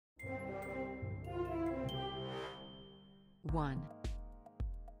1.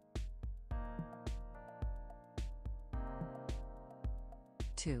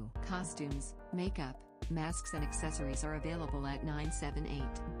 Two. Costumes, makeup, masks and accessories are available at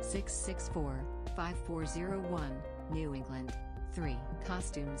 978-664-5401, New England. 3.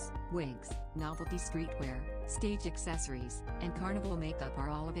 Costumes, wigs, novelty streetwear, stage accessories, and carnival makeup are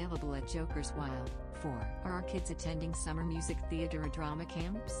all available at Joker's Wild. 4. Are our kids attending summer music theater or drama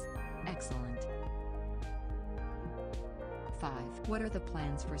camps? Excellent. 5. What are the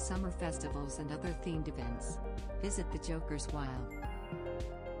plans for summer festivals and other themed events? Visit the Joker's Wild.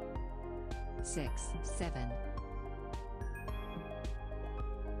 6. 7.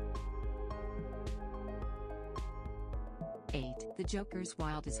 The Joker's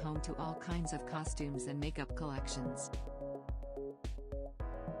Wild is home to all kinds of costumes and makeup collections.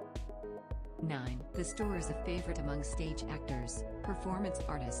 9. The store is a favorite among stage actors, performance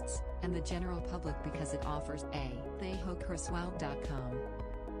artists, and the general public because it offers a theyhokerswild.com